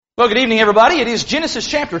Well, good evening, everybody. It is Genesis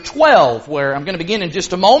chapter 12, where I'm going to begin in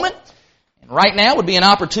just a moment. And right now would be an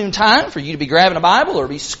opportune time for you to be grabbing a Bible or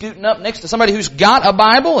be scooting up next to somebody who's got a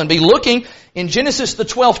Bible and be looking in Genesis the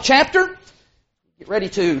 12th chapter. Get ready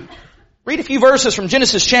to read a few verses from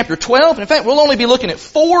Genesis chapter 12. And in fact, we'll only be looking at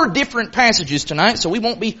 4 different passages tonight, so we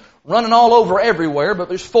won't be running all over everywhere, but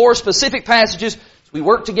there's 4 specific passages as we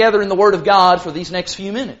work together in the Word of God for these next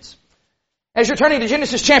few minutes. As you're turning to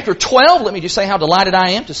Genesis chapter 12, let me just say how delighted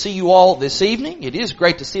I am to see you all this evening. It is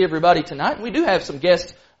great to see everybody tonight. We do have some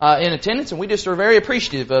guests in attendance, and we just are very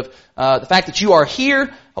appreciative of the fact that you are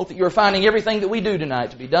here. Hope that you are finding everything that we do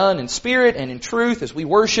tonight to be done in spirit and in truth as we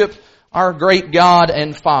worship our great God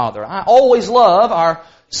and Father. I always love our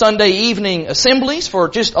Sunday evening assemblies for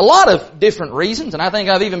just a lot of different reasons, and I think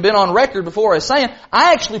I've even been on record before as saying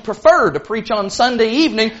I actually prefer to preach on Sunday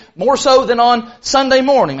evening more so than on Sunday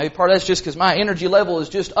morning. Maybe part of that's just because my energy level is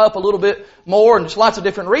just up a little bit more, and there's lots of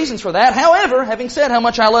different reasons for that. However, having said how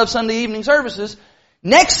much I love Sunday evening services,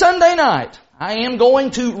 next Sunday night I am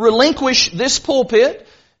going to relinquish this pulpit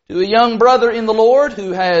to a young brother in the Lord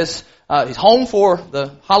who he's home for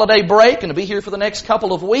the holiday break and to be here for the next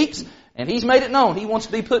couple of weeks. And he's made it known he wants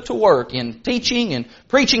to be put to work in teaching and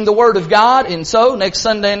preaching the Word of God. And so next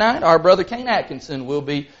Sunday night, our brother Kane Atkinson will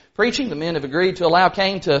be preaching. The men have agreed to allow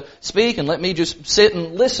Kane to speak and let me just sit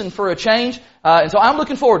and listen for a change. And so I'm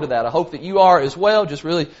looking forward to that. I hope that you are as well. Just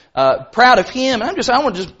really proud of him. And I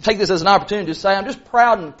want to just take this as an opportunity to say I'm just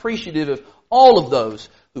proud and appreciative of all of those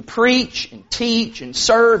who preach and teach and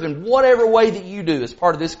serve in whatever way that you do as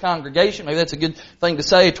part of this congregation. Maybe that's a good thing to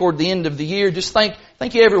say toward the end of the year. Just thank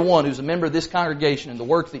you everyone who's a member of this congregation and the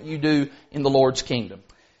work that you do in the Lord's kingdom.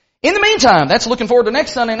 In the meantime, that's looking forward to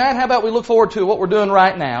next Sunday night. How about we look forward to what we're doing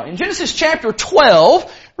right now? In Genesis chapter 12,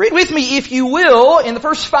 read with me, if you will, in the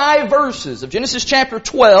first 5 verses of Genesis chapter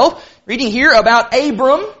 12, reading here about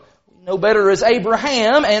Abram, we know better as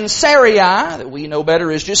Abraham, and Sarai, that we know better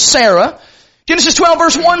as just Sarah. Genesis 12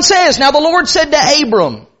 verse 1 says, "Now the Lord said to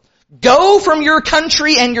Abram, go from your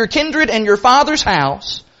country and your kindred and your father's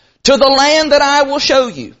house to the land that I will show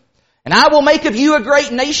you. And I will make of you a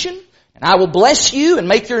great nation, and I will bless you and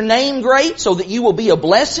make your name great so that you will be a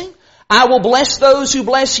blessing. I will bless those who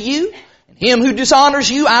bless you, and him who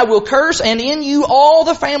dishonors you I will curse, and in you all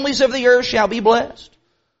the families of the earth shall be blessed."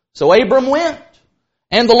 So Abram went,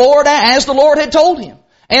 and as the Lord had told him,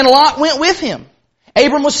 and Lot went with him.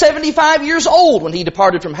 Abram was 75 years old when he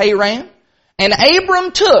departed from Haran. And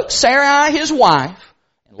Abram took Sarai his wife,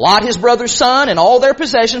 and Lot his brother's son, and all their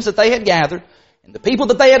possessions that they had gathered, and the people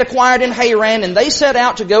that they had acquired in Haran, and they set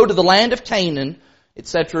out to go to the land of Canaan,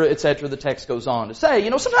 etc., etc. The text goes on to say,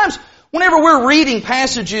 sometimes whenever we're reading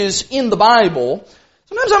passages in the Bible,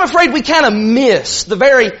 sometimes I'm afraid we kind of miss the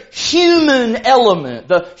very human element,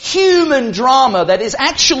 the human drama that is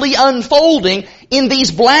actually unfolding in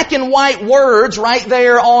these black and white words right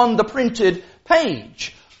there on the printed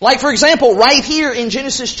page. Like, for example, right here in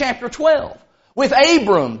Genesis chapter 12, with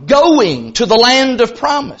Abram going to the land of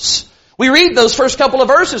promise. We read those first couple of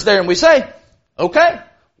verses there and we say, okay,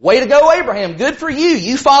 way to go, Abraham. Good for you.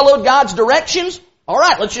 You followed God's directions. All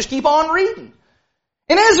right, let's just keep on reading.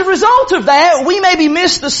 And as a result of that, we maybe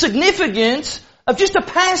miss the significance of just a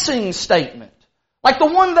passing statement. Like the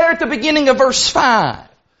one there at the beginning of verse 5,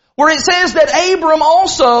 where it says that Abram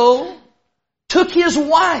also took his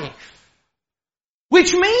wife.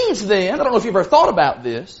 Which means then, I don't know if you've ever thought about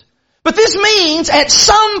this, but this means at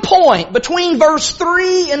some point between verse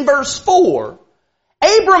 3 and verse 4,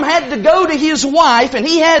 Abram had to go to his wife and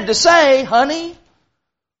he had to say, honey,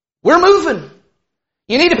 we're moving.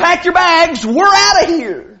 You need to pack your bags. We're out of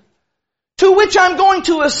here. To which I'm going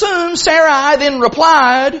to assume Sarai then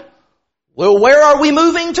replied, well, where are we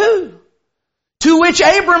moving to? To which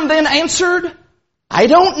Abram then answered, I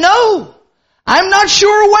don't know. I'm not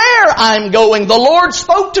sure where I'm going. The Lord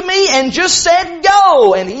spoke to me and just said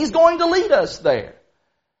go, and He's going to lead us there.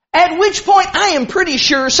 At which point I am pretty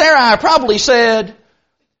sure Sarai probably said,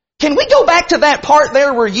 can we go back to that part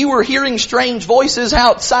there where you were hearing strange voices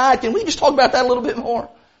outside? Can we just talk about that a little bit more?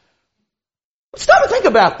 Stop and think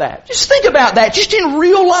about that. Just think about that, just in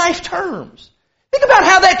real life terms. Think about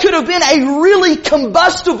how that could have been a really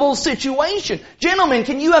combustible situation. Gentlemen,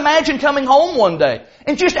 can you imagine coming home one day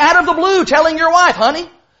and just out of the blue telling your wife, honey,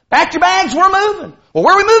 pack your bags, we're moving. Well,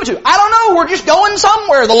 where are we moving to? I don't know, we're just going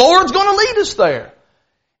somewhere. The Lord's going to lead us there.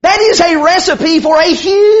 That is a recipe for a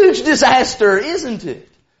huge disaster, isn't it?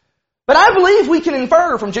 But I believe we can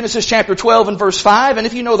infer from Genesis chapter 12 and verse 5, and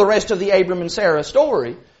if you know the rest of the Abram and Sarah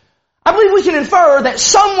story, I believe we can infer that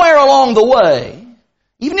somewhere along the way,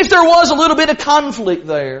 even if there was a little bit of conflict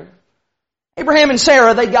there, Abraham and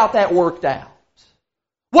Sarah, they got that worked out.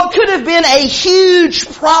 What could have been a huge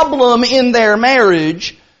problem in their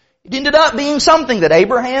marriage, it ended up being something that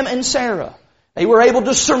Abraham and Sarah, they were able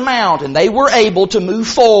to surmount, and they were able to move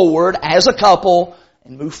forward as a couple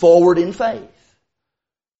and move forward in faith.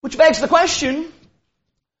 Which begs the question,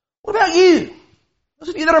 what about you? Those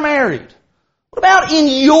of you that are married. What about in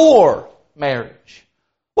your marriage?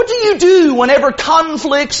 What do you do whenever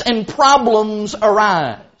conflicts and problems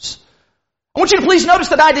arise? I want you to please notice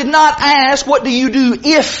that I did not ask, what do you do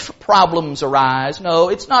if problems arise? No,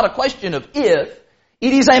 it's not a question of if.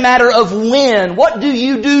 It is a matter of when. What do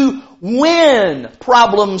you do when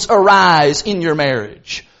problems arise in your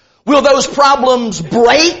marriage? Will those problems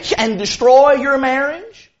break and destroy your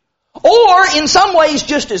marriage? Or, in some ways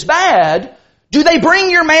just as bad, do they bring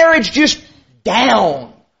your marriage just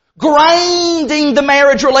down, grinding the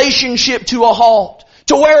marriage relationship to a halt,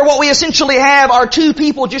 to where what we essentially have are two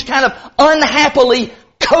people just kind of unhappily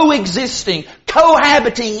coexisting,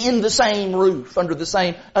 cohabiting in the same roof, under the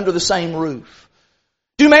same roof?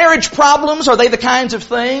 Do marriage problems, are they the kinds of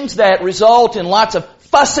things that result in lots of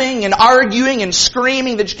fussing and arguing and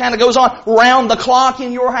screaming that just kind of goes on round the clock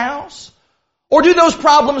in your house? Or do those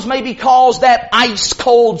problems maybe cause that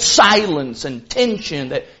ice-cold silence and tension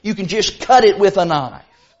that you can just cut it with a knife?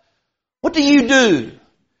 What do you do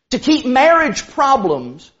to keep marriage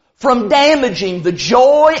problems from damaging the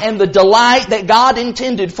joy and the delight that God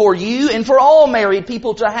intended for you and for all married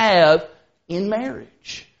people to have in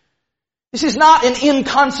marriage? This is not an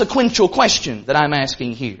inconsequential question that I'm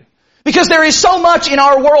asking here. Because there is so much in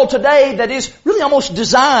our world today that is really almost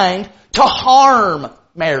designed to harm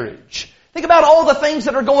marriage. Think about all the things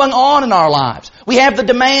that are going on in our lives. We have the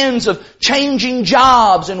demands of changing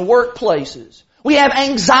jobs and workplaces. We have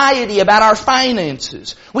anxiety about our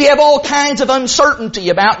finances. We have all kinds of uncertainty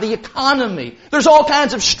about the economy. There's all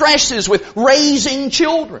kinds of stresses with raising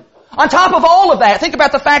children. On top of all of that, think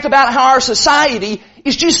about the fact about how our society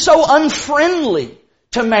is just so unfriendly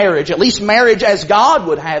to marriage, at least marriage as God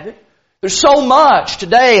would have it. There's so much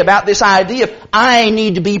today about this idea of I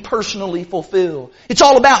need to be personally fulfilled. It's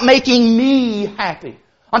all about making me happy.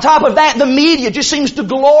 On top of that, the media just seems to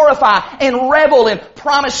glorify and revel in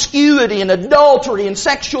promiscuity and adultery and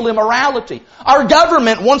sexual immorality. Our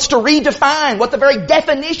government wants to redefine what the very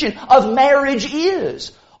definition of marriage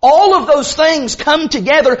is. All of those things come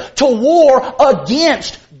together to war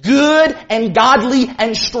against good and godly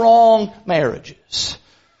and strong marriages.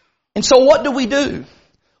 And so what do we do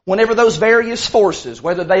whenever those various forces,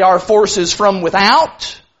 whether they are forces from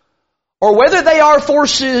without or whether they are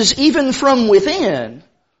forces even from within,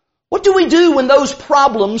 what do we do when those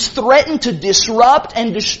problems threaten to disrupt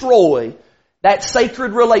and destroy that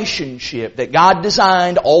sacred relationship that God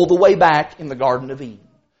designed all the way back in the Garden of Eden?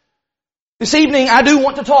 This evening, I do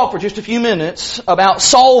want to talk for just a few minutes about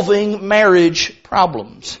solving marriage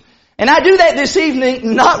problems. And I do that this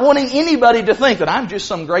evening not wanting anybody to think that I'm just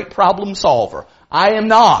some great problem solver. I am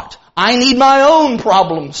not. I need my own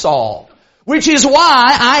problem solved. Which is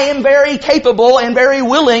why I am very capable and very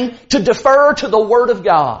willing to defer to the Word of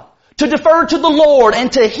God. To defer to the Lord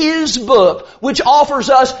and to His book, which offers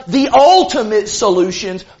us the ultimate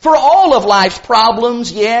solutions for all of life's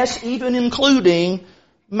problems, yes, even including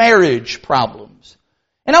marriage problems.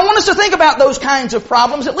 And I want us to think about those kinds of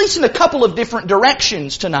problems, at least in a couple of different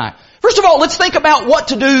directions tonight. First of all, let's think about what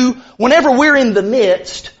to do whenever we're in the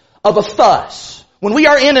midst of a fuss. When we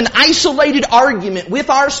are in an isolated argument with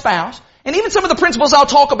our spouse, and even some of the principles I'll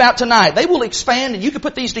talk about tonight, they will expand and you can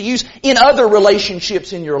put these to use in other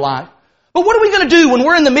relationships in your life. But what are we going to do when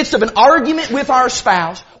we're in the midst of an argument with our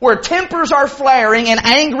spouse, where tempers are flaring and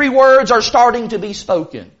angry words are starting to be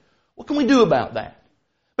spoken? What can we do about that?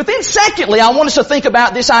 But then secondly, I want us to think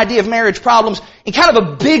about this idea of marriage problems in kind of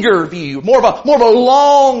a bigger view, more of a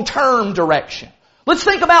long-term direction. Let's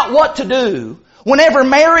think about what to do whenever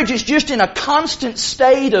marriage is just in a constant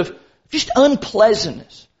state of just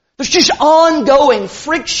unpleasantness. There's just ongoing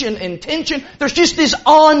friction and tension. There's just this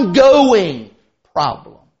ongoing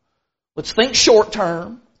problem. Let's think short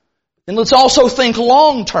term, and let's also think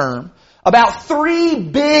long term about three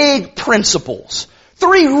big principles.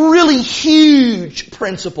 Three really huge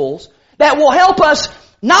principles that will help us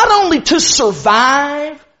not only to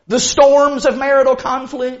survive the storms of marital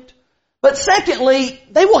conflict, but secondly,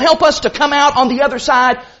 they will help us to come out on the other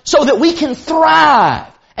side so that we can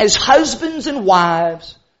thrive as husbands and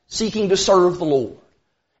wives seeking to serve the Lord.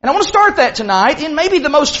 And I want to start that tonight in maybe the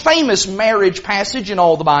most famous marriage passage in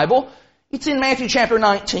all the Bible. It's in Matthew chapter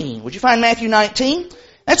 19. Would you find Matthew 19?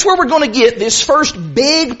 That's where we're going to get this first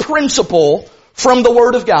big principle from the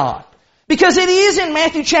Word of God. Because it is in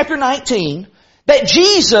Matthew chapter 19 that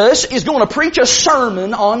Jesus is going to preach a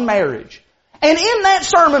sermon on marriage. And in that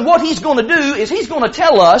sermon, what he's going to do is he's going to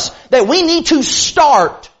tell us that we need to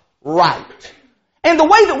start right. And the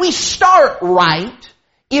way that we start right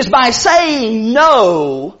is by saying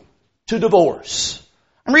no to divorce.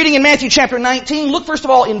 I'm reading in Matthew chapter 19. Look first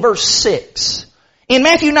of all in verse 6. In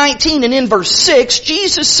Matthew 19 and in verse 6,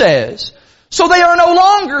 Jesus says, "So they are no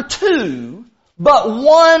longer two, but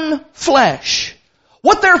one flesh.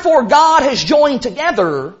 What therefore God has joined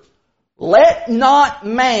together, let not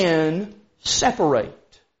man separate."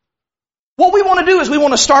 What we want to do is we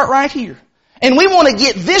want to start right here. And we want to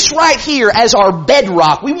get this right here as our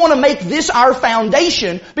bedrock. We want to make this our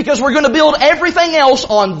foundation because we're going to build everything else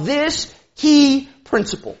on this key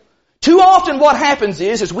principle. Too often what happens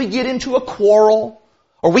is we get into a quarrel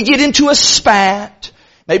or we get into a spat.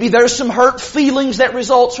 Maybe there's some hurt feelings that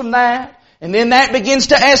results from that. And then that begins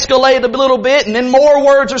to escalate a little bit and then more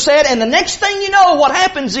words are said. And the next thing you know, what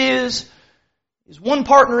happens is one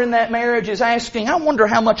partner in that marriage is asking, "I wonder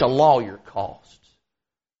how much a lawyer costs.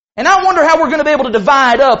 And I wonder how we're going to be able to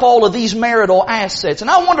divide up all of these marital assets.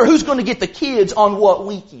 And I wonder who's going to get the kids on what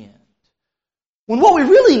weekend." When what we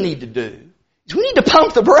really need to do is we need to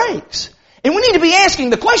pump the brakes. And we need to be asking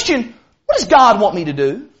the question, what does God want me to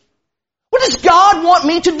do? What does God want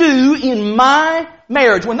me to do in my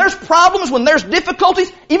marriage? When there's problems, when there's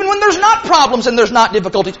difficulties, even when there's not problems and there's not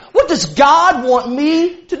difficulties, what does God want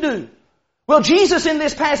me to do? Well, Jesus in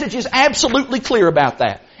this passage is absolutely clear about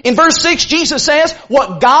that. In verse 6, Jesus says,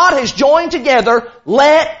 "What God has joined together,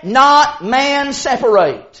 let not man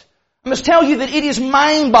separate." I must tell you that it is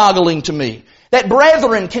mind-boggling to me that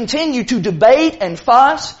brethren continue to debate and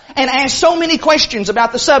fuss and ask so many questions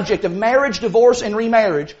about the subject of marriage, divorce, and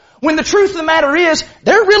remarriage, when the truth of the matter is,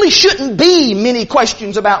 there really shouldn't be many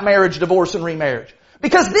questions about marriage, divorce, and remarriage.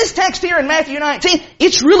 Because this text here in Matthew 19,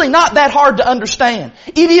 it's really not that hard to understand.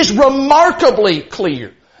 It is remarkably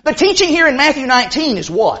clear. The teaching here in Matthew 19 is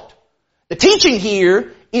what? The teaching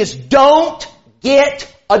here is don't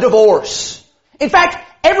get a divorce. In fact,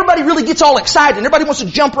 everybody really gets all excited. Everybody wants to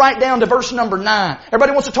jump right down to verse number 9.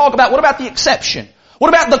 Everybody wants to talk about what about the exception? What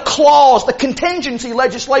about the clause, the contingency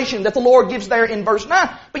legislation that the Lord gives there in verse 9?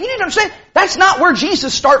 But you need to understand, that's not where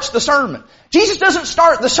Jesus starts the sermon. Jesus doesn't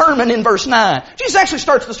start the sermon in verse 9. Jesus actually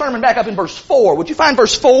starts the sermon back up in verse 4. Would you find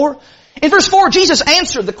verse 4? In verse 4, Jesus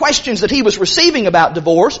answered the questions that he was receiving about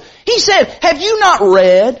divorce. He said, "Have you not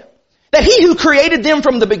read that he who created them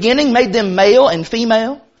from the beginning made them male and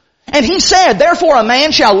female? And he said, therefore a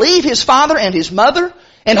man shall leave his father and his mother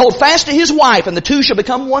and hold fast to his wife, and the two shall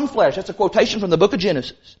become one flesh." That's a quotation from the book of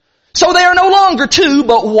Genesis. "So they are no longer two,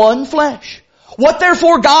 but one flesh. What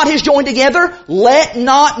therefore God has joined together, let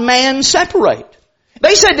not man separate."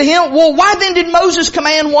 They said to him, "Well, why then did Moses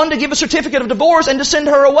command one to give a certificate of divorce and to send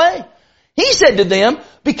her away?" He said to them,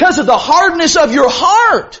 "Because of the hardness of your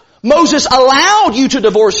heart, Moses allowed you to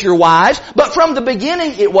divorce your wives, but from the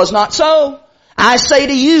beginning it was not so. I say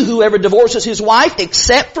to you, whoever divorces his wife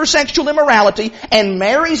except for sexual immorality and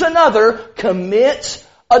marries another commits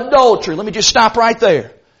adultery." Let me just stop right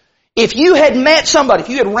there. If you had met somebody, if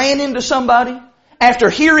you had ran into somebody after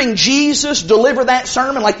hearing Jesus deliver that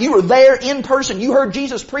sermon, like you were there in person, you heard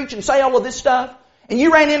Jesus preach and say all of this stuff, and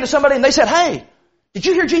you ran into somebody and they said, "Hey, did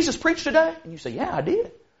you hear Jesus preach today?" And you say, "Yeah, I did."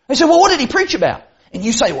 They said, "Well, what did he preach about?" And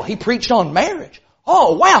you say, "Well, he preached on marriage."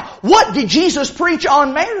 Oh, wow. What did Jesus preach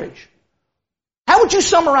on marriage? How would you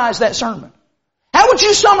summarize that sermon? How would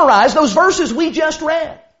you summarize those verses we just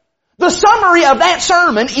read? The summary of that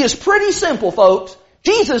sermon is pretty simple, folks.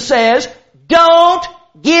 Jesus says, don't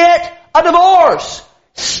get a divorce.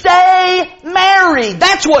 Stay married.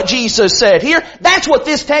 That's what Jesus said here. That's what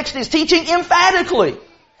this text is teaching emphatically.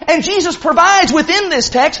 And Jesus provides within this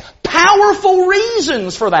text powerful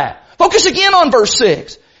reasons for that. Focus again on verse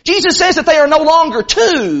 6. Jesus says that they are no longer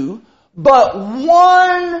two, but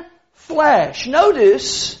one flesh.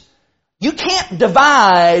 Notice, you can't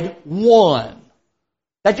divide one.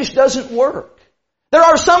 That just doesn't work. There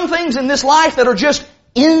are some things in this life that are just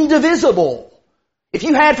indivisible. If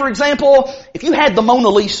you had, for example, if you had the Mona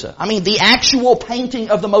Lisa, the actual painting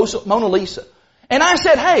of the Mona Lisa, and I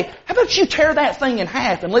said, "Hey, how about you tear that thing in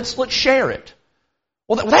half and let's share it?"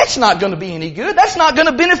 Well, that's not going to be any good. That's not going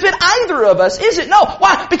to benefit either of us, is it? No.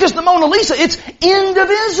 Why? Because the Mona Lisa, it's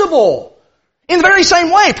indivisible. In the very same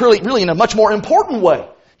way, really in a much more important way,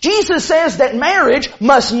 Jesus says that marriage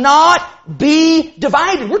must not be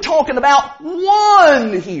divided. We're talking about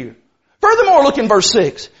one here. Furthermore, look in verse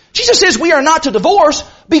 6. Jesus says we are not to divorce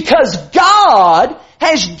because God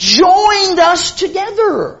has joined us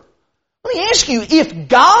together. Let me ask you, if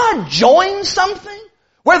God joins something,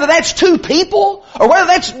 whether that's two people or whether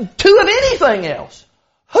that's two of anything else,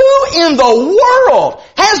 Who in the world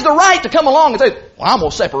has the right to come along and say, well, I'm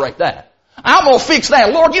going to separate that. I'm going to fix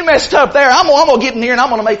that. Lord, you messed up there. I'm going to get in here and I'm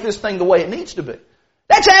going to make this thing the way it needs to be.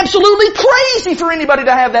 That's absolutely crazy for anybody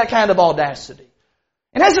to have that kind of audacity.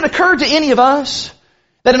 And has it occurred to any of us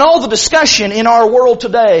that in all the discussion in our world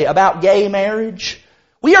today about gay marriage,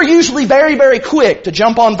 we are usually very, very quick to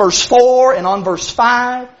jump on verse 4 and on verse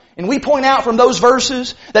 5, and we point out from those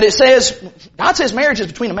verses that it says, God says marriage is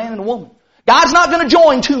between a man and a woman. God's not going to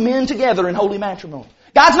join two men together in holy matrimony.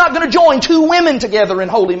 God's not going to join two women together in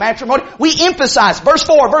holy matrimony. We emphasize, verse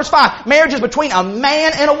 4, verse 5, marriage is between a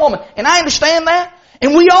man and a woman. And I understand that,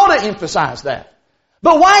 and we ought to emphasize that.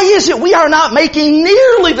 But why is it we are not making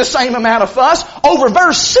nearly the same amount of fuss over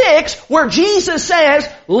verse 6 where Jesus says,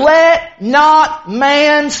 let not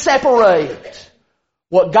man separate.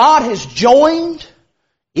 What God has joined,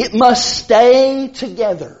 it must stay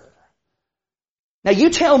together. Now you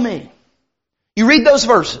tell me, you read those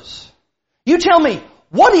verses, you tell me,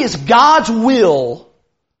 what is God's will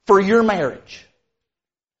for your marriage?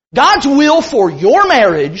 God's will for your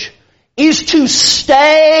marriage is to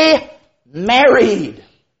stay married.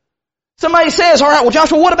 Somebody says, all right, well,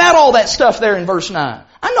 Joshua, what about all that stuff there in verse 9?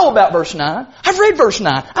 I know about verse 9. I've read verse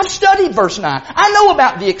 9. I've studied verse 9. I know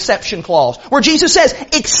about the exception clause where Jesus says,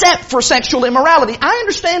 except for sexual immorality. I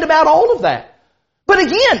understand about all of that. But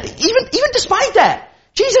again, even despite that,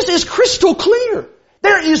 Jesus is crystal clear.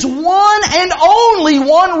 There is one and only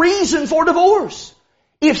one reason for divorce.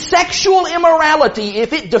 If sexual immorality,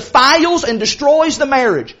 if it defiles and destroys the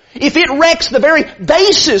marriage, if it wrecks the very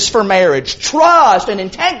basis for marriage, trust and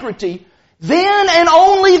integrity, then and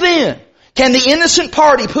only then can the innocent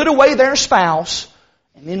party put away their spouse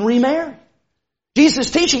and then remarry.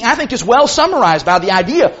 Jesus' teaching, I think, is well summarized by the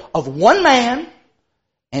idea of one man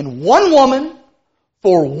and one woman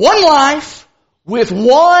for one life with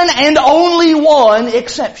one and only one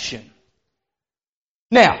exception.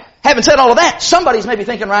 Now, having said all of that, somebody's maybe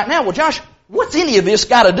thinking right now, well, Josh, what's any of this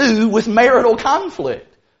got to do with marital conflict?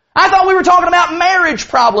 I thought we were talking about marriage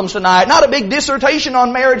problems tonight, not a big dissertation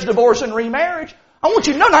on marriage, divorce, and remarriage. I want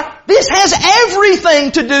you to know now, this has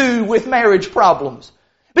everything to do with marriage problems.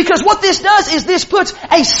 Because what this does is this puts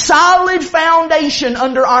a solid foundation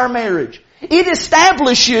under our marriage. It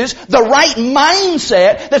establishes the right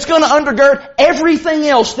mindset that's going to undergird everything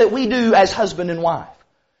else that we do as husband and wife.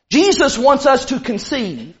 Jesus wants us to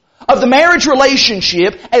conceive of the marriage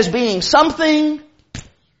relationship as being something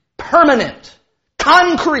permanent,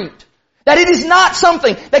 concrete. That it is not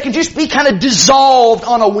something that can just be kind of dissolved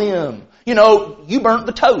on a whim. You know, you burnt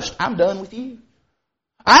the toast. I'm done with you.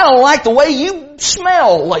 I don't like the way you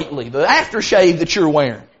smell lately, the aftershave that you're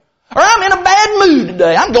wearing. Or I'm in a bad mood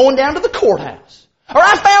today. I'm going down to the courthouse. Or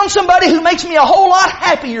I found somebody who makes me a whole lot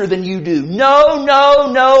happier than you do. No,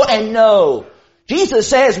 no, no, and no. Jesus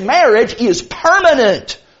says marriage is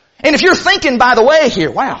permanent. And if you're thinking, by the way,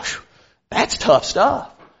 here, wow, that's tough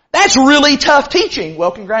stuff. That's really tough teaching.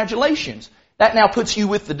 Well, congratulations. That now puts you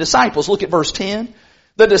with the disciples. Look at verse 10.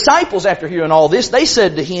 The disciples, after hearing all this, they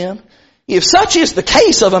said to him, if such is the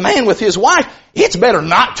case of a man with his wife, it's better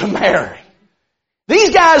not to marry. These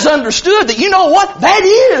guys understood that, you know what? That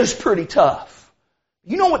is pretty tough.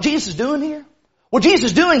 You know what Jesus is doing here? What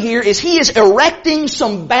Jesus is doing here is He is erecting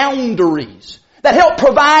some boundaries that help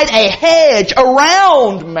provide a hedge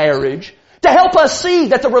around marriage to help us see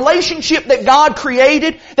that the relationship that God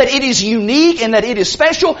created, that it is unique and that it is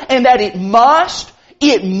special and that it must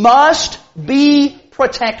be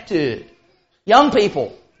protected. Young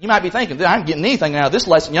people, you might be thinking, I'm getting anything out of this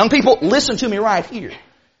lesson. Young people, listen to me right here.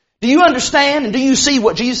 Do you understand and do you see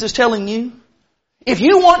what Jesus is telling you? If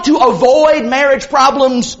you want to avoid marriage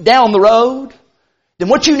problems down the road, then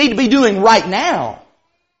what you need to be doing right now,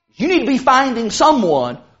 you need to be finding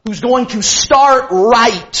someone who's going to start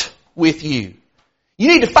right with you. You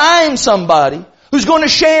need to find somebody who's going to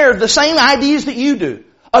share the same ideas that you do.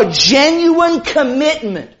 A genuine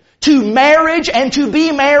commitment to marriage and to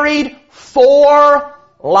be married for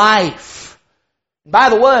life. By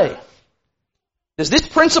the way, does this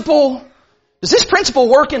principle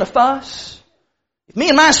work in a fuss? If me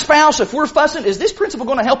and my spouse, if we're fussing, is this principle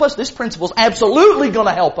going to help us? This principle is absolutely going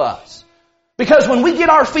to help us. Because when we get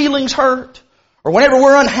our feelings hurt, or whenever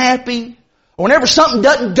we're unhappy, or whenever something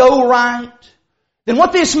doesn't go right, then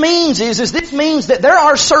what this means is this means that there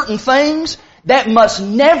are certain things that must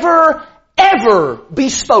never, ever be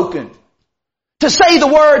spoken. To say the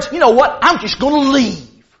words, you know what, I'm just going to leave.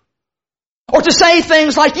 Or to say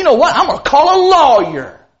things like, you know what, I'm going to call a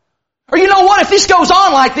lawyer. Or you know what, if this goes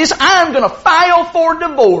on like this, I'm going to file for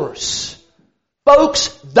divorce. Folks,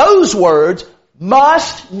 those words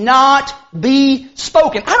must not be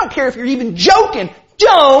spoken. I don't care if you're even joking.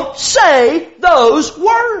 don't say those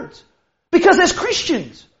words. Because as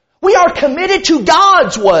Christians, we are committed to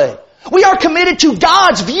God's way. We are committed to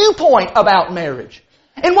God's viewpoint about marriage.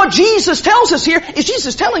 And what Jesus tells us here is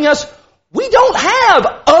Jesus telling us we don't have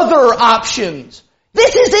other options.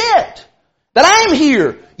 This is it. That I'm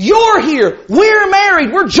here, you're here, we're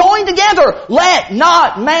married, we're joined together. Let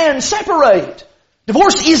not man separate.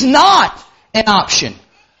 Divorce is not an option.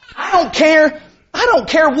 I don't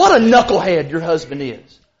care what a knucklehead your husband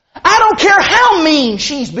is. I don't care how mean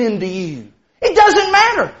she's been to you. It doesn't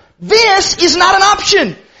matter. This is not an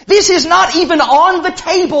option. This is not even on the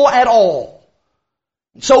table at all.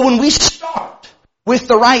 So when we start with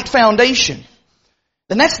the right foundation,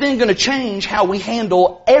 then that's then going to change how we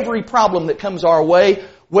handle every problem that comes our way,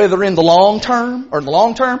 whether in the long term, or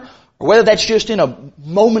whether that's just in a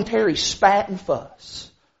momentary spat and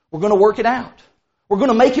fuss. We're going to work it out. We're going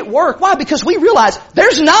to make it work. Why? Because we realize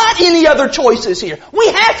there's not any other choices here. We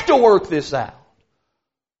have to work this out.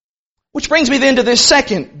 Which brings me then to this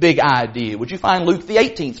second big idea. Would you find Luke the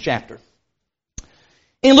 18th chapter?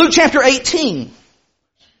 In Luke chapter 18,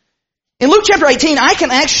 I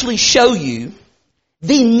can actually show you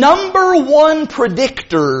the number one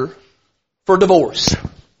predictor for divorce.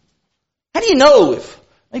 How do you know if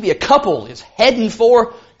maybe a couple is heading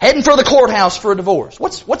for the courthouse for a divorce?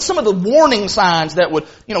 What's some of the warning signs that would,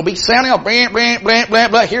 be sounding out, blah, blah, blah, blah,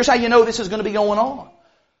 blah. Here's how you know this is going to be going on.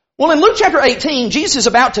 Well, in Luke chapter 18, Jesus is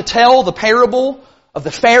about to tell the parable of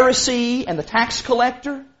the Pharisee and the tax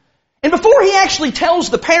collector. And before he actually tells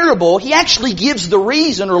the parable, he actually gives the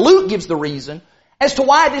reason, or Luke gives the reason, as to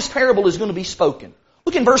why this parable is going to be spoken.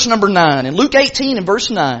 Look in verse number 9. In Luke 18 and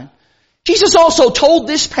verse 9, Jesus also told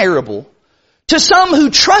this parable to some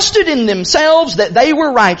who trusted in themselves that they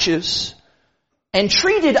were righteous and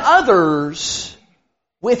treated others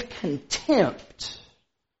with contempt.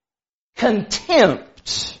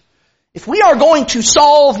 Contempt. If we are going to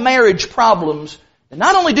solve marriage problems, then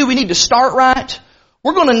not only do we need to start right,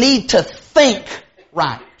 we're going to need to think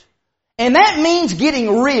right. And that means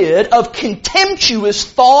getting rid of contemptuous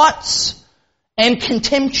thoughts and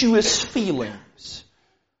contemptuous feelings.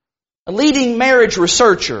 A leading marriage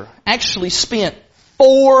researcher actually spent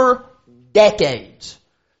 4 decades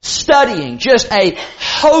studying just a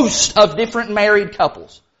host of different married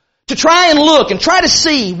couples to try and look and try to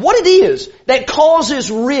see what it is that causes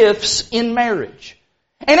rifts in marriage.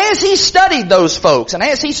 And as he studied those folks, and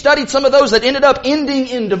as he studied some of those that ended up ending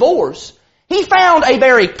in divorce, he found a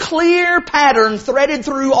very clear pattern threaded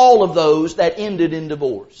through all of those that ended in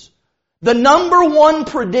divorce. The number one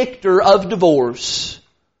predictor of divorce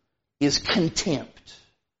is contempt.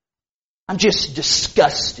 I'm just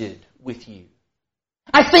disgusted with you.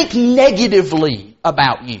 I think negatively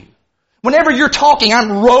about you. Whenever you're talking,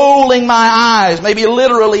 I'm rolling my eyes, maybe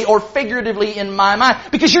literally or figuratively in my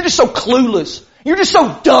mind, because you're just so clueless. You're just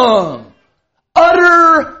so dumb.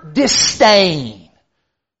 Utter disdain.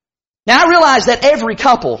 Now I realize that every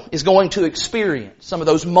couple is going to experience some of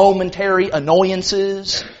those momentary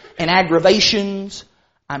annoyances and aggravations.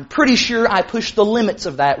 I'm pretty sure I push the limits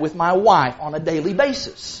of that with my wife on a daily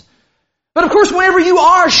basis. But of course, whenever you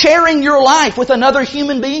are sharing your life with another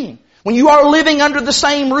human being, when you are living under the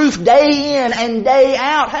same roof day in and day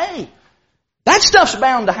out, hey, that stuff's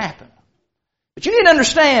bound to happen. But you need to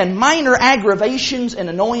understand, minor aggravations and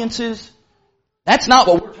annoyances, that's not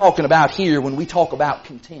what we're talking about here when we talk about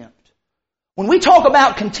contempt. When we talk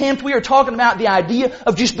about contempt, we are talking about the idea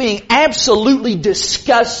of just being absolutely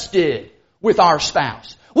disgusted with our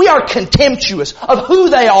spouse. We are contemptuous of who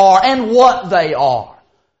they are and what they are.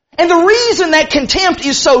 And the reason that contempt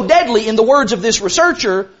is so deadly, in the words of this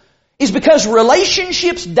researcher, is because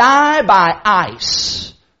relationships die by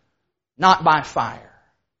ice, not by fire.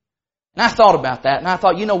 And I thought about that, and I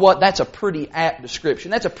thought, you know what, that's a pretty apt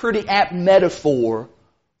description. That's a pretty apt metaphor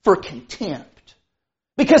for contempt.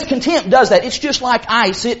 Because contempt does that. It's just like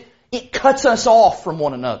ice. It cuts us off from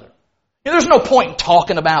one another. There's no point in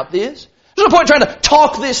talking about this. There's no point in trying to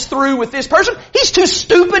talk this through with this person. He's too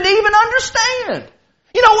stupid to even understand.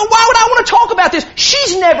 Why would I want to talk about this?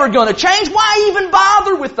 She's never going to change. Why even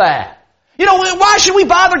bother with that? Why should we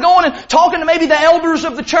bother going and talking to maybe the elders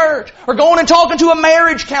of the church or going and talking to a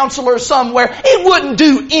marriage counselor somewhere? It wouldn't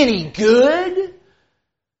do any good.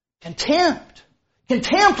 Contempt.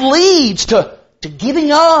 Contempt leads to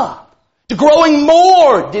giving up, to growing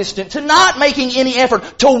more distant, to not making any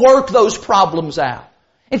effort to work those problems out.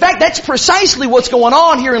 In fact, that's precisely what's going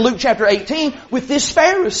on here in Luke chapter 18 with this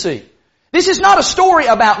Pharisee. This is not a story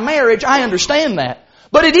about marriage, I understand that.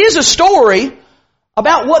 But it is a story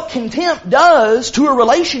about what contempt does to a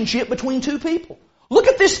relationship between two people. Look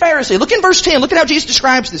at this Pharisee. Look in verse 10. Look at how Jesus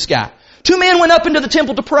describes this guy. Two men went up into the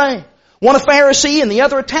temple to pray. One a Pharisee and the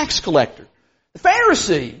other a tax collector. The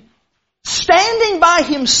Pharisee, standing by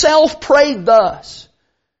himself, prayed thus,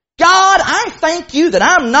 God, I thank you that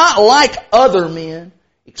I'm not like other men,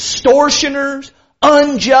 extortioners,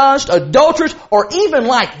 unjust, adulterers, or even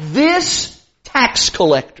like this tax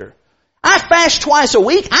collector. I fast twice a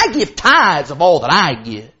week. I give tithes of all that I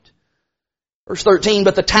get. Verse 13,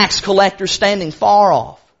 but the tax collector standing far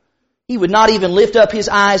off, he would not even lift up his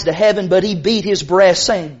eyes to heaven, but he beat his breast,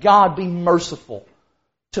 saying, God, be merciful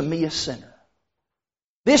to me, a sinner.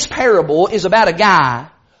 This parable is about a guy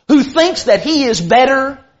who thinks that he is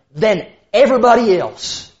better than everybody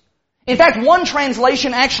else. In fact, one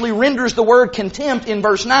translation actually renders the word contempt in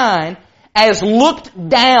verse 9 as looked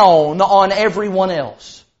down on everyone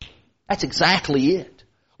else. That's exactly it.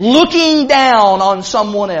 Looking down on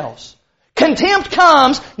someone else. Contempt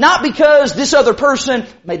comes not because this other person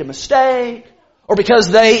made a mistake or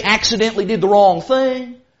because they accidentally did the wrong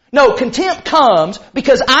thing. No, contempt comes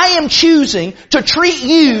because I am choosing to treat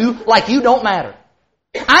you like you don't matter.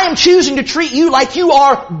 I am choosing to treat you like you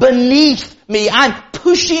are beneath me. I'm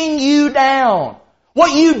pushing you down.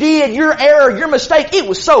 What you did, your error, your mistake, it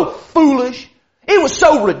was so foolish. It was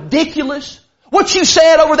so ridiculous. What you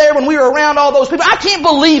said over there when we were around all those people, I can't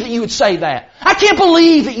believe that you would say that. I can't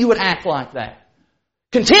believe that you would act like that.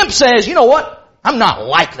 Contempt says, you know what? I'm not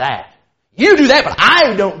like that. You do that, but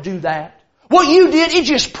I don't do that. What you did, it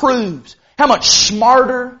just proves how much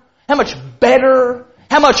smarter, how much better,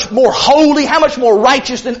 how much more holy, how much more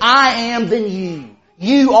righteous than I am than you.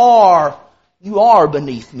 You are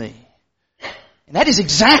beneath me. And that is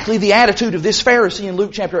exactly the attitude of this Pharisee in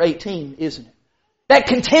Luke chapter 18, isn't it? That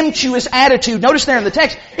contemptuous attitude, notice there in the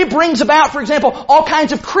text, it brings about, for example, all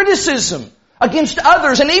kinds of criticism against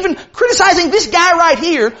others and even criticizing this guy right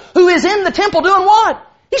here who is in the temple doing what?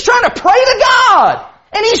 He's trying to pray to God.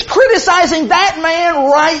 And he's criticizing that man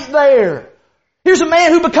right there. Here's a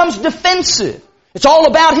man who becomes defensive. It's all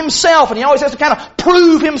about himself and he always has to kind of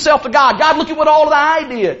prove himself to God. God, look at what all that I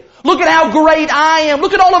did. Look at how great I am.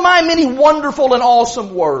 Look at all of my many wonderful and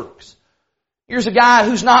awesome works. Here's a guy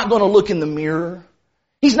who's not going to look in the mirror.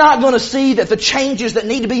 He's not going to see that the changes that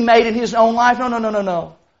need to be made in his own life.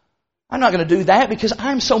 No. I'm not going to do that because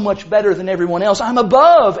I'm so much better than everyone else. I'm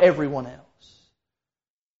above everyone else.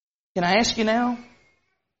 Can I ask you now?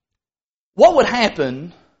 What would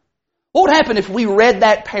happen if we read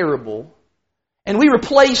that parable and we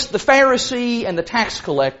replaced the Pharisee and the tax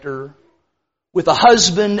collector with a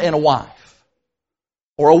husband and a wife?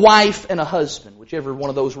 Or a wife and a husband, whichever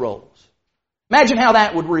one of those roles. Imagine how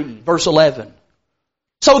that would read. Verse 11.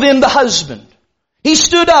 So then the husband, he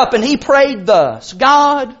stood up and he prayed thus,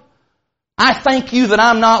 God, I thank you that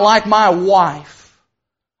I'm not like my wife.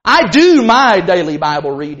 I do my daily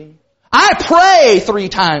Bible reading. I pray 3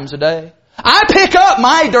 times a day. I pick up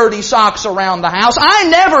my dirty socks around the house. I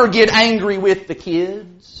never get angry with the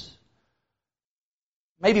kids.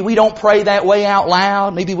 Maybe we don't pray that way out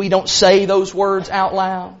loud. Maybe we don't say those words out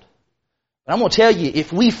loud. But I'm going to tell you,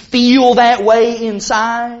 if we feel that way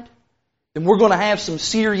inside, then we're going to have some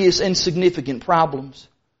serious and significant problems.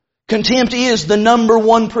 Contempt is the number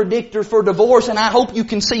one predictor for divorce, and I hope you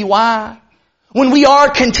can see why. When we are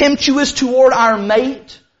contemptuous toward our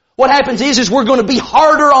mate, what happens is we're going to be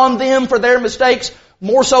harder on them for their mistakes,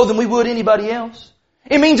 more so than we would anybody else.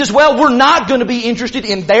 It means as well we're not going to be interested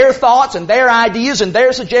in their thoughts and their ideas and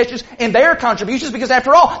their suggestions and their contributions because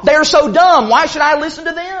after all, they're so dumb. Why should I listen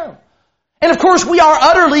to them? And of course, we are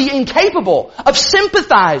utterly incapable of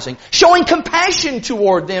sympathizing, showing compassion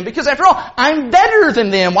toward them because after all, I'm better than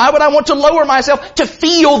them. Why would I want to lower myself to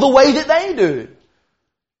feel the way that they do?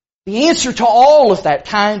 The answer to all of that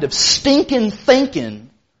kind of stinking thinking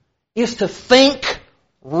is to think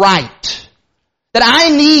right. That I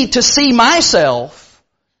need to see myself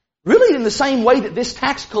really in the same way that this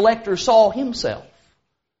tax collector saw himself.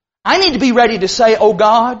 I need to be ready to say, oh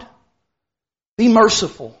God, be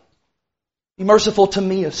merciful. Be merciful to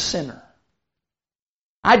me, a sinner.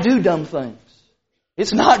 I do dumb things.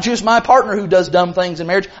 It's not just my partner who does dumb things in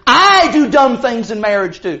marriage. I do dumb things in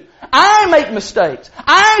marriage too. I make mistakes.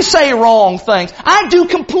 I say wrong things. I do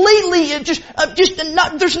completely,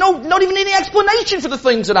 there's not even any explanation for the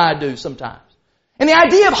things that I do sometimes. And the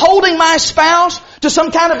idea of holding my spouse to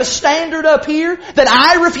some kind of a standard up here that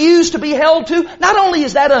I refuse to be held to, not only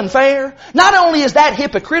is that unfair, not only is that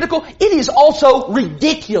hypocritical, it is also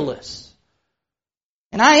ridiculous.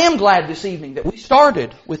 And I am glad this evening that we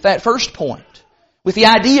started with that first point, with the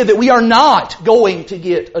idea that we are not going to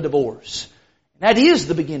get a divorce. That is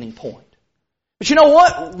the beginning point. But you know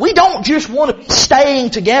what? We don't just want to be staying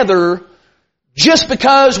together just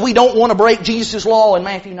because we don't want to break Jesus' law in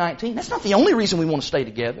Matthew 19. That's not the only reason we want to stay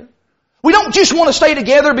together. We don't just want to stay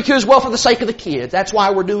together because, well, for the sake of the kids. That's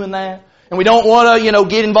why we're doing that. And we don't want to,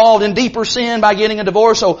 get involved in deeper sin by getting a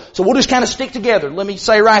divorce. So we'll just kind of stick together. Let me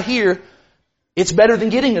say right here, it's better than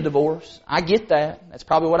getting a divorce. I get that. That's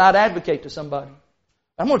probably what I'd advocate to somebody.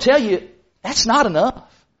 I'm going to tell you, that's not enough.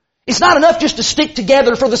 It's not enough just to stick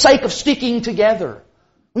together for the sake of sticking together.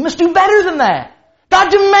 We must do better than that. God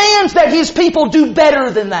demands that His people do better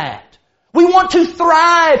than that. We want to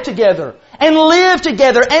thrive together and live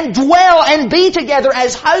together and dwell and be together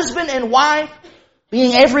as husband and wife,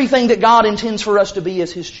 being everything that God intends for us to be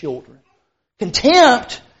as His children.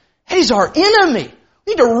 Contempt, that is our enemy.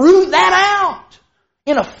 We need to root that out.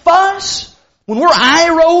 In a fuss, when we're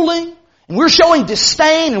eye-rolling and we're showing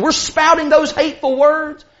disdain and we're spouting those hateful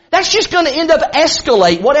words, that's just going to end up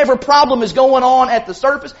escalate whatever problem is going on at the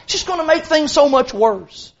surface. It's just going to make things so much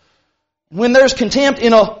worse. When there's contempt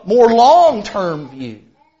in a more long-term view,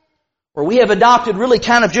 where we have adopted really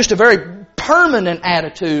kind of just a very permanent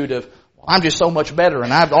attitude of, well, I'm just so much better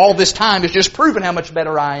and all this time has just proven how much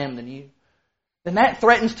better I am than you, then that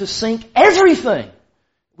threatens to sink everything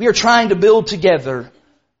we are trying to build together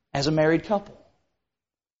as a married couple.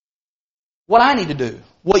 What I need to do,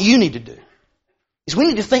 what you need to do, is we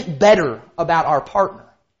need to think better about our partner.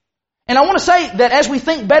 And I want to say that as we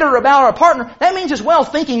think better about our partner, that means as well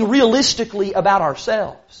thinking realistically about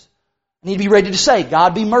ourselves. We need to be ready to say,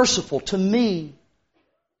 God, be merciful to me,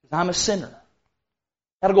 because I'm a sinner.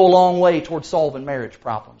 That'll go a long way towards solving marriage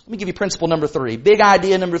problems. Let me give you principle number 3. Big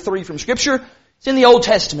idea number 3 from Scripture. It's in the Old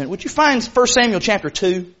Testament. Would you find 1 Samuel chapter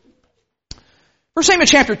 2? 1 Samuel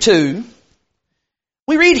chapter 2,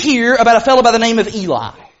 we read here about a fellow by the name of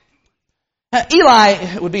Eli. Now,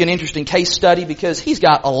 Eli would be an interesting case study because he's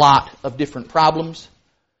got a lot of different problems.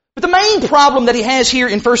 But the main problem that he has here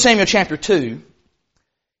in 1 Samuel chapter 2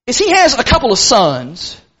 is he has a couple of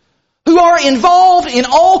sons who are involved in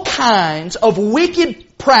all kinds of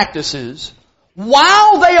wicked practices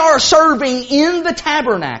while they are serving in the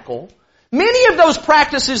tabernacle. Many of those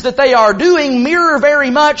practices that they are doing mirror very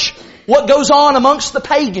much what goes on amongst the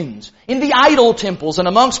pagans, in the idol temples, and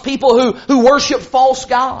amongst people who worship false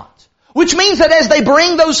gods. Which means that as they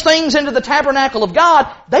bring those things into the tabernacle of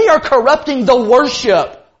God, they are corrupting the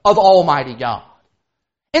worship of Almighty God.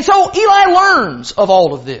 And so Eli learns of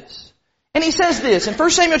all of this. And he says this in 1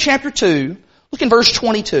 Samuel chapter 2, look in verse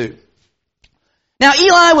 22. Now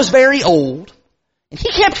Eli was very old, and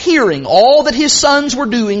he kept hearing all that his sons were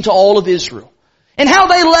doing to all of Israel, and how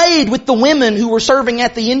they laid with the women who were serving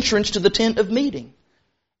at the entrance to the tent of meeting.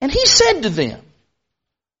 And he said to them,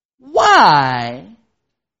 why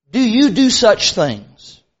do you do such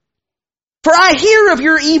things? For I hear of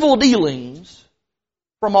your evil dealings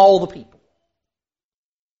from all the people.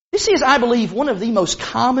 This is, I believe, one of the most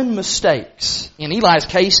common mistakes, in Eli's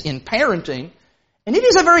case, in parenting, and it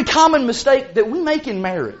is a very common mistake that we make in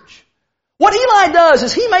marriage. What Eli does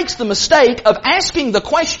is he makes the mistake of asking the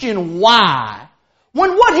question, why,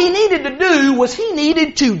 when what he needed to do was he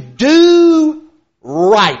needed to do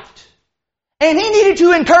right. And he needed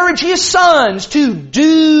to encourage his sons to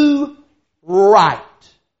do right.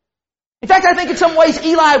 In fact, I think in some ways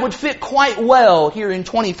Eli would fit quite well here in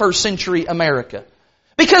 21st century America.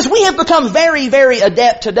 Because we have become very, very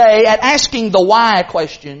adept today at asking the why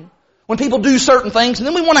question when people do certain things, and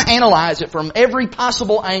then we want to analyze it from every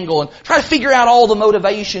possible angle and try to figure out all the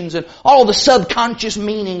motivations and all the subconscious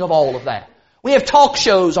meaning of all of that. We have talk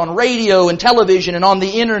shows on radio and television and on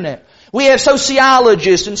the internet. We have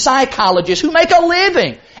sociologists and psychologists who make a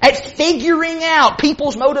living at figuring out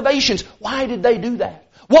people's motivations. Why did they do that?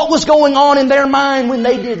 What was going on in their mind when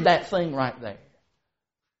they did that thing right there?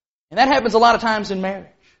 And that happens a lot of times in marriage.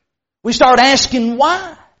 We start asking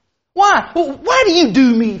why. Why? Well, why do you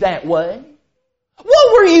do me that way?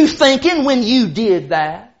 What were you thinking when you did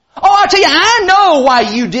that? Oh, I'll tell you, I know why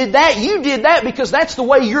you did that. You did that because that's the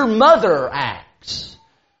way your mother acts.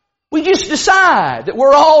 We just decide that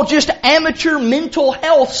we're all just amateur mental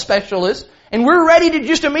health specialists and we're ready to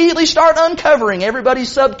just immediately start uncovering everybody's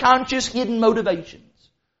subconscious hidden motivations.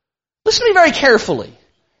 Listen to me very carefully.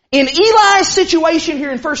 In Eli's situation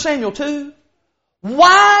here in 1 Samuel 2,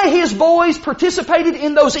 why his boys participated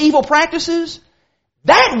in those evil practices,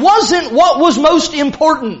 that wasn't what was most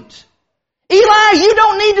important. Eli, you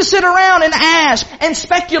don't need to sit around and ask and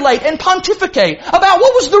speculate and pontificate about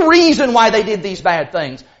what was the reason why they did these bad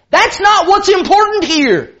things. That's not what's important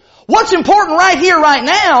here. What's important right here, right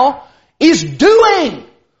now, is doing.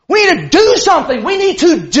 We need to do something. We need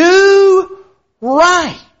to do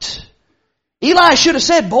right. Eli should have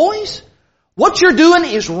said, boys, what you're doing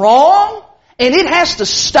is wrong, And it has to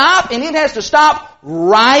stop, and it has to stop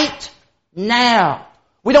right now.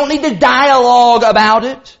 We don't need to dialogue about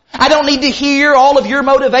it. I don't need to hear all of your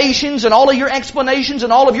motivations and all of your explanations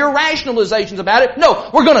and all of your rationalizations about it.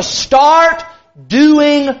 No, we're going to start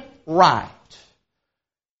doing right.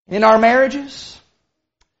 In our marriages,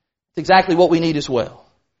 it's exactly what we need as well.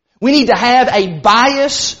 We need to have a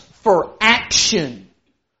bias for action.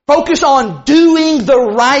 Focus on doing the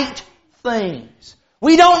right things.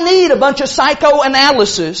 We don't need a bunch of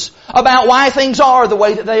psychoanalysis about why things are the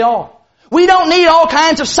way that they are. We don't need all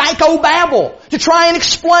kinds of psychobabble to try and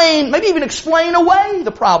explain, maybe even explain away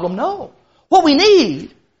the problem. No. What we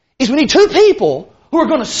need is we need two people who are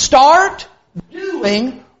going to start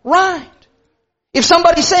doing right. If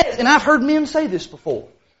somebody says, and I've heard men say this before,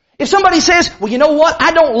 if somebody says, well, you know what,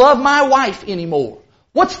 I don't love my wife anymore.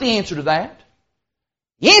 What's the answer to that?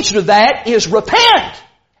 The answer to that is repent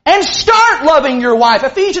and start loving your wife.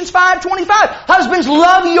 Ephesians 5:25. Husbands,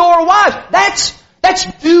 love your wives. That's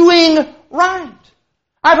doing right.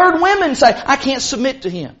 I've heard women say, I can't submit to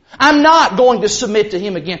him. I'm not going to submit to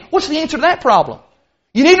him again. What's the answer to that problem?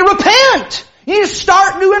 You need to repent. You need to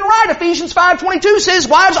start doing right. Ephesians 5:22 says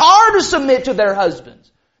wives are to submit to their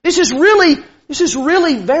husbands. This is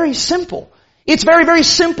really very simple. It's very, very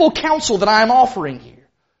simple counsel that I am offering here.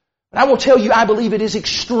 But I will tell you, I believe it is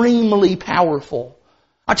extremely powerful.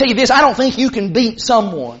 I'll tell you this, I don't think you can beat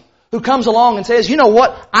someone who comes along and says, you know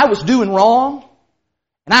what, I was doing wrong,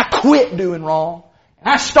 and I quit doing wrong, and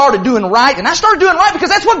I started doing right, and I started doing right because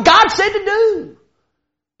that's what God said to do.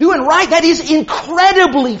 Doing right, that is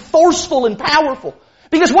incredibly forceful and powerful.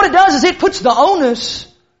 Because what it does is it puts the onus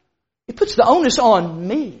on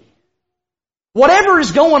me. Whatever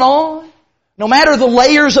is going on, no matter the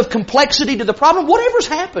layers of complexity to the problem, whatever's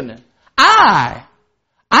happening,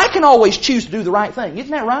 I can always choose to do the right thing.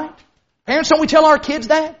 Isn't that right? Parents, don't we tell our kids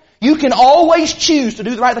that? You can always choose to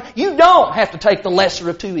do the right thing. You don't have to take the lesser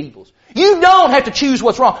of two evils. You don't have to choose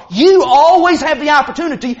what's wrong. You always have the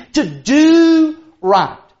opportunity to do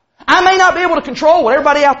right. I may not be able to control what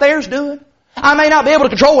everybody out there is doing. I may not be able to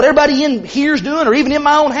control what everybody in here is doing or even in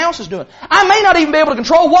my own house is doing. I may not even be able to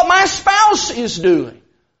control what my spouse is doing.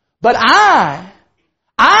 But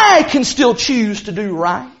I can still choose to do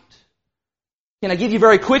right. Can I give you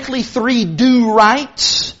very quickly 3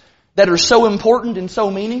 do-rights that are so important and so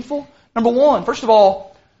meaningful? Number 1, first of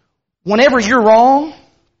all, whenever you're wrong,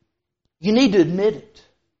 you need to admit it.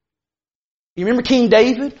 You remember King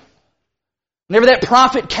David? Whenever that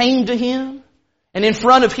prophet came to him, and in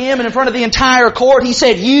front of him and in front of the entire court, he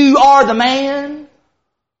said, you are the man.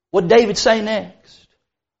 What did David say next?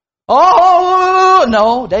 Oh,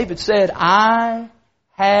 no, David said, I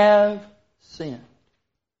have sinned.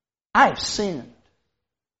 I have sinned.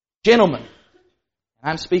 Gentlemen,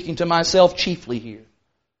 I'm speaking to myself chiefly here.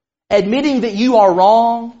 Admitting that you are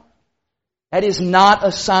wrong, that is not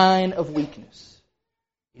a sign of weakness.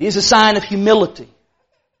 It is a sign of humility.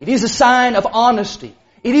 It is a sign of honesty.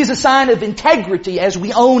 It is a sign of integrity as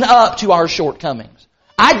we own up to our shortcomings.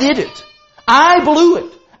 I did it. I blew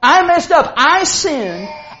it. I messed up. I sinned.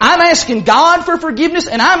 I'm asking God for forgiveness,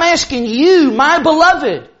 and I'm asking you, my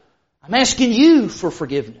beloved, I'm asking you for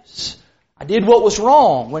forgiveness. I did what was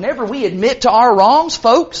wrong. Whenever we admit to our wrongs,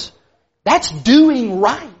 folks, that's doing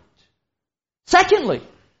right. Secondly,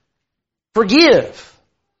 forgive.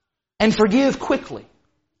 And forgive quickly.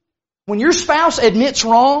 When your spouse admits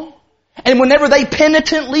wrong, and whenever they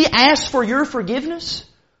penitently ask for your forgiveness,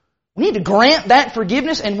 we need to grant that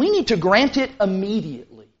forgiveness, and we need to grant it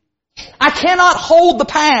immediately. I cannot hold the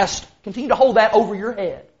past, continue to hold that over your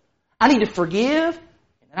head. I need to forgive,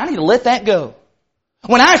 and I need to let that go.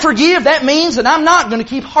 When I forgive, that means that I'm not going to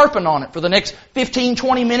keep harping on it for the next 15,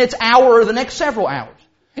 20 minutes, hour, or the next several hours.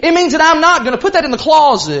 It means that I'm not going to put that in the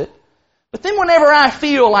closet. But then whenever I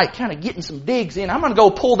feel like kind of getting some digs in, I'm going to go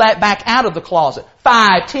pull that back out of the closet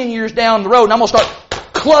 5, 10 years down the road, and I'm going to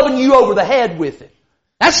start clubbing you over the head with it.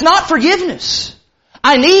 That's not forgiveness.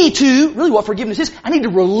 I need to, really what forgiveness is, I need to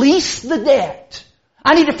release the debt.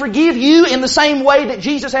 I need to forgive you in the same way that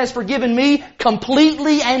Jesus has forgiven me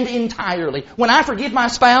completely and entirely. When I forgive my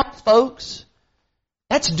spouse, folks,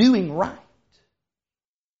 that's doing right.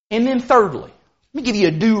 And then thirdly, let me give you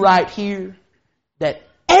a do right here that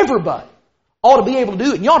everybody ought to be able to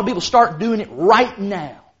do it, and you ought to be able to start doing it right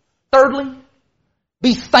now. Thirdly,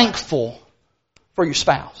 be thankful for your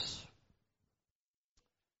spouse.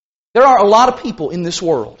 There are a lot of people in this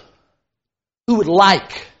world who would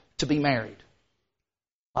like to be married.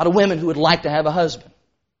 A lot of women who would like to have a husband.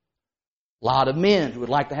 A lot of men who would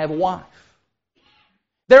like to have a wife.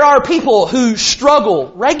 There are people who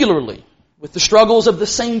struggle regularly with the struggles of the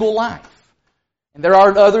single life. And there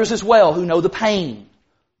are others as well who know the pain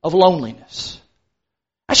of loneliness.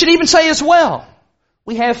 I should even say as well,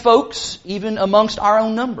 we have folks, even amongst our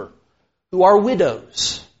own number, who are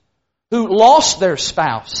widows, who lost their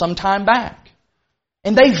spouse some time back.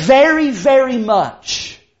 And they very, very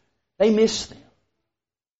much, they miss them.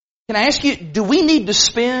 Can I ask you, do we need to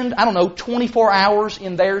spend, 24 hours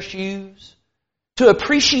in their shoes to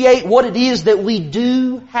appreciate what it is that we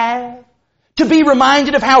do have? To be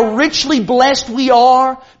reminded of how richly blessed we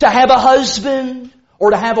are to have a husband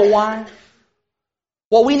or to have a wife?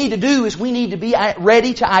 What we need to do is we need to be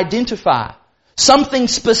ready to identify something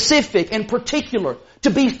specific and particular to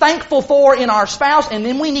be thankful for in our spouse, and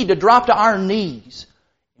then we need to drop to our knees.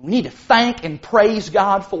 We need to thank and praise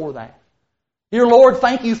God for that. Dear Lord,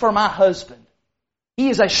 thank you for my husband. He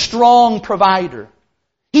is a strong provider.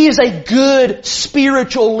 He is a good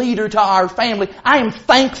spiritual leader to our family. I am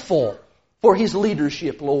thankful for his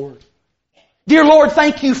leadership, Lord. Dear Lord,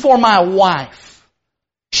 thank you for my wife.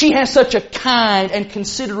 She has such a kind and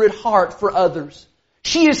considerate heart for others.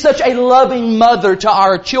 She is such a loving mother to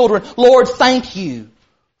our children. Lord, thank you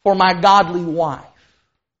for my godly wife.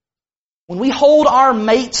 When we hold our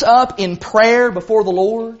mates up in prayer before the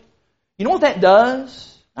Lord, you know what that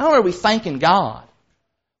does? Not only are we thanking God,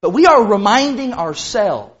 but we are reminding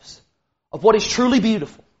ourselves of what is truly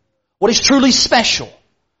beautiful, what is truly special.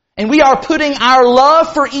 And we are putting our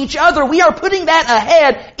love for each other, we are putting that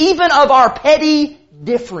ahead even of our petty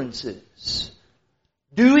differences.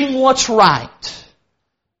 Doing what's right,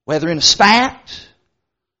 whether in a spat,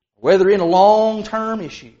 whether in a long-term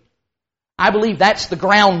issue. I believe that's the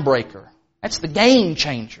groundbreaker. That's the game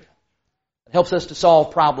changer that helps us to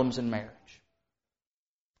solve problems in marriage.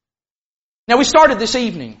 Now, we started this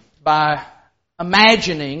evening by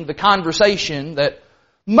imagining the conversation that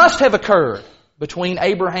must have occurred between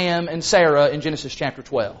Abraham and Sarah in Genesis chapter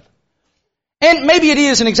 12. And maybe it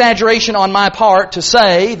is an exaggeration on my part to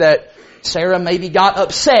say that Sarah maybe got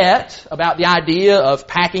upset about the idea of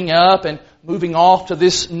packing up and moving off to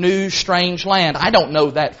this new strange land. I don't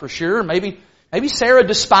know that for sure. Maybe Sarah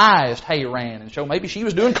despised Haran, and so maybe she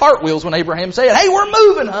was doing cartwheels when Abraham said, "Hey, we're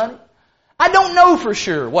moving, honey." I don't know for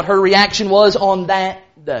sure what her reaction was on that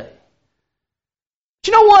day. But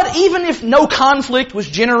you know what? Even if no conflict was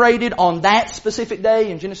generated on that specific day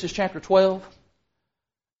in Genesis chapter 12,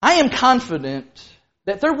 I am confident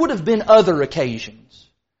that there would have been other occasions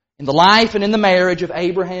in the life and in the marriage of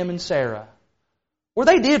Abraham and Sarah where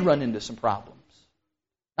they did run into some problems.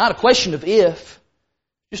 Not a question of if,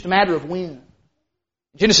 just a matter of when.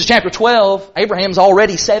 In Genesis chapter 12, Abraham's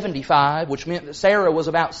already 75, which meant that Sarah was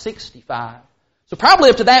about 65. So probably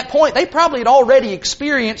up to that point, they probably had already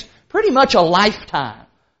experienced pretty much a lifetime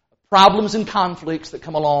of problems and conflicts that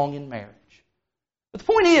come along in marriage. But the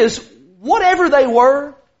point is, whatever they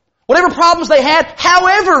were, whatever problems they had,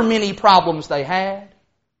 however many problems they had,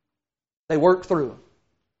 they worked through them.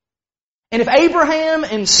 And if Abraham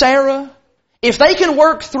and Sarah, if they can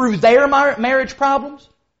work through their marriage problems,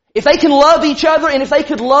 if they can love each other, and if they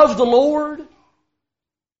could love the Lord,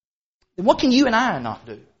 then what can you and I not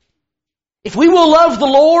do? If we will love the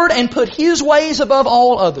Lord and put His ways above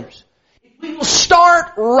all others, if we will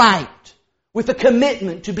start right with a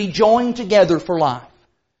commitment to be joined together for life,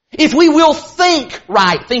 if we will think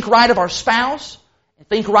right of our spouse, and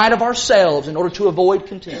think right of ourselves in order to avoid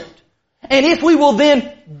contempt, and if we will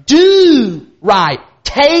then do right,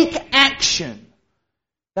 take action,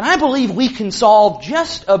 then I believe we can solve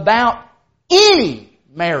just about any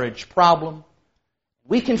marriage problem.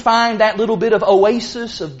 We can find that little bit of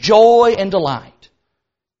oasis of joy and delight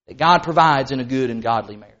that God provides in a good and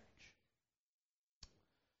godly marriage.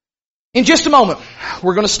 In just a moment,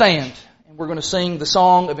 we're going to stand and we're going to sing the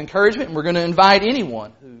song of encouragement, and we're going to invite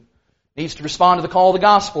anyone who needs to respond to the call of the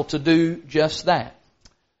gospel to do just that.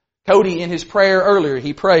 Cody, in his prayer earlier,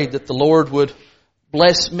 he prayed that the Lord would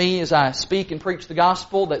bless me as I speak and preach the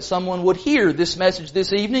gospel, that someone would hear this message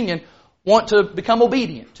this evening and want to become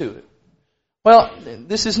obedient to it. Well,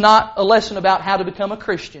 this is not a lesson about how to become a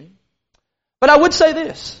Christian, but I would say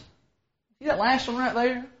this. See that last one right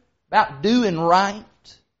there? About doing right?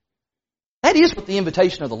 That is what the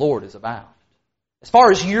invitation of the Lord is about. As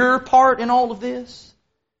far as your part in all of this,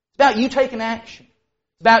 it's about you taking action.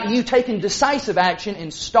 It's about you taking decisive action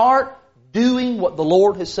and start doing what the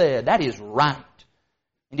Lord has said. That is right.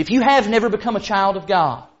 And if you have never become a child of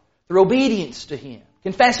God, through obedience to Him,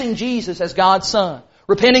 confessing Jesus as God's Son,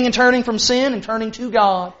 repenting and turning from sin and turning to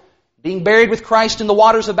God, being buried with Christ in the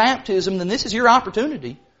waters of baptism, then this is your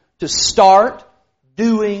opportunity to start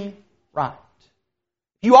doing right.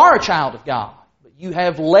 You are a child of God, but you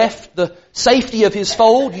have left the safety of His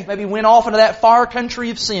fold. You maybe went off into that far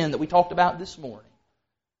country of sin that we talked about this morning.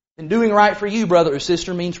 And doing right for you, brother or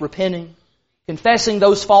sister, means repenting, confessing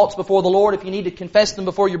those faults before the Lord. If you need to confess them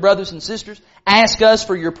before your brothers and sisters, ask us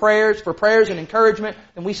for your prayers, and encouragement,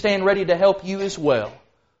 and we stand ready to help you as well.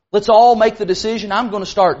 Let's all make the decision, I'm going to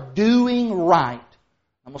start doing right.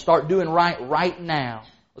 I'm going to start doing right now.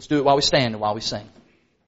 Let's do it while we stand and while we sing.